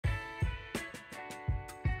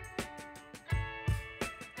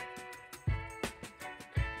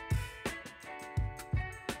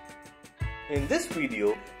In this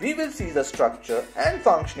video, we will see the structure and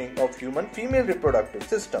functioning of human female reproductive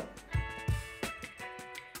system.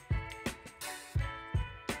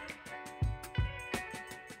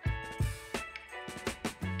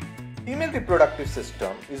 Female reproductive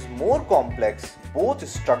system is more complex both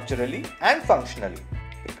structurally and functionally.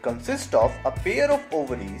 It consists of a pair of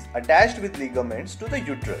ovaries attached with ligaments to the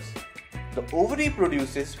uterus. The ovary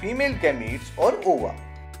produces female gametes or ova.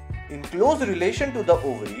 In close relation to the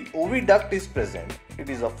ovary, oviduct is present. It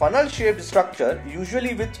is a funnel-shaped structure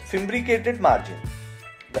usually with fimbricated margin.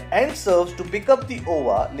 The end serves to pick up the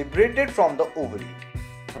ova liberated from the ovary.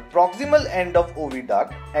 The proximal end of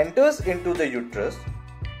oviduct enters into the uterus.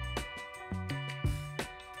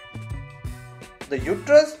 The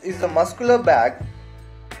uterus is a muscular bag.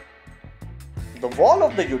 The wall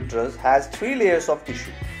of the uterus has three layers of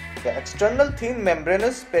tissue: the external thin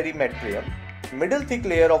membranous perimetrium, middle thick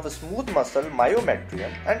layer of a smooth muscle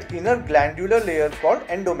myometrium, and inner glandular layer called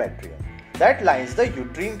endometrium that lines the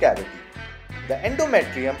uterine cavity. The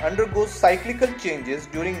endometrium undergoes cyclical changes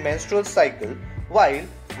during menstrual cycle, while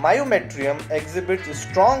myometrium exhibits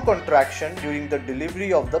strong contraction during the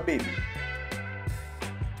delivery of the baby.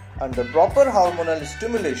 Under proper hormonal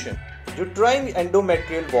stimulation, uterine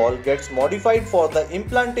endometrial wall gets modified for the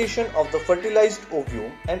implantation of the fertilized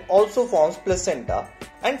ovum and also forms placenta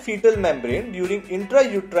and fetal membrane during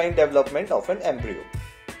intrauterine development of an embryo.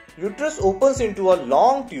 Uterus opens into a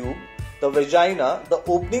long tube, the vagina, the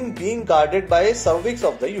opening being guarded by a cervix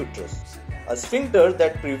of the uterus, a sphincter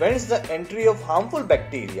that prevents the entry of harmful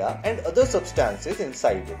bacteria and other substances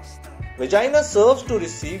inside it. Vagina serves to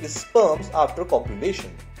receive sperms after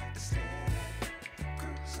copulation.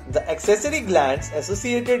 The accessory glands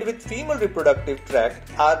associated with female reproductive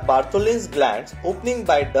tract are Bartholin's glands opening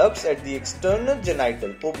by ducts at the external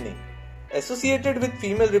genital opening. Associated with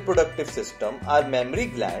female reproductive system are mammary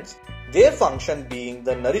glands, their function being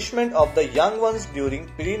the nourishment of the young ones during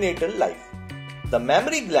perinatal life. The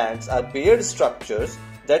mammary glands are paired structures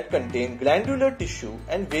that contain glandular tissue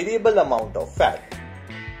and variable amount of fat.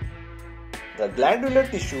 The glandular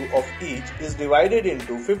tissue of each is divided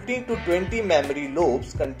into 15 to 20 mammary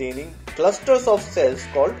lobes containing clusters of cells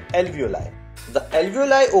called alveoli. The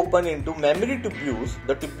alveoli open into mammary tubules.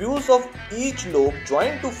 The tubules of each lobe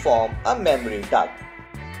join to form a mammary duct.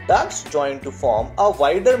 Ducts join to form a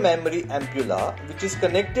wider mammary ampulla which is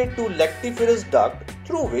connected to lactiferous duct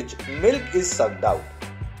through which milk is sucked out.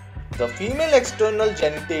 The female external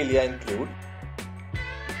genitalia include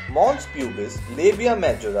mons pubis, labia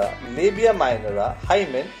majora, labia minora,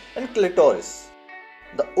 hymen, and clitoris.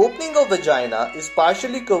 The opening of vagina is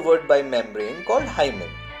partially covered by membrane called hymen.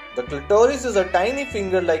 The clitoris is a tiny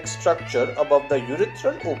finger-like structure above the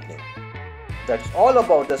urethral opening. That's all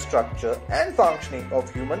about the structure and functioning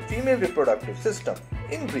of human female reproductive system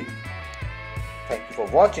in brief. Thank you for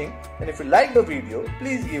watching, and if you liked the video,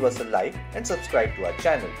 please give us a like and subscribe to our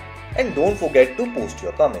channel. And don't forget to post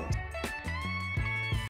your comments.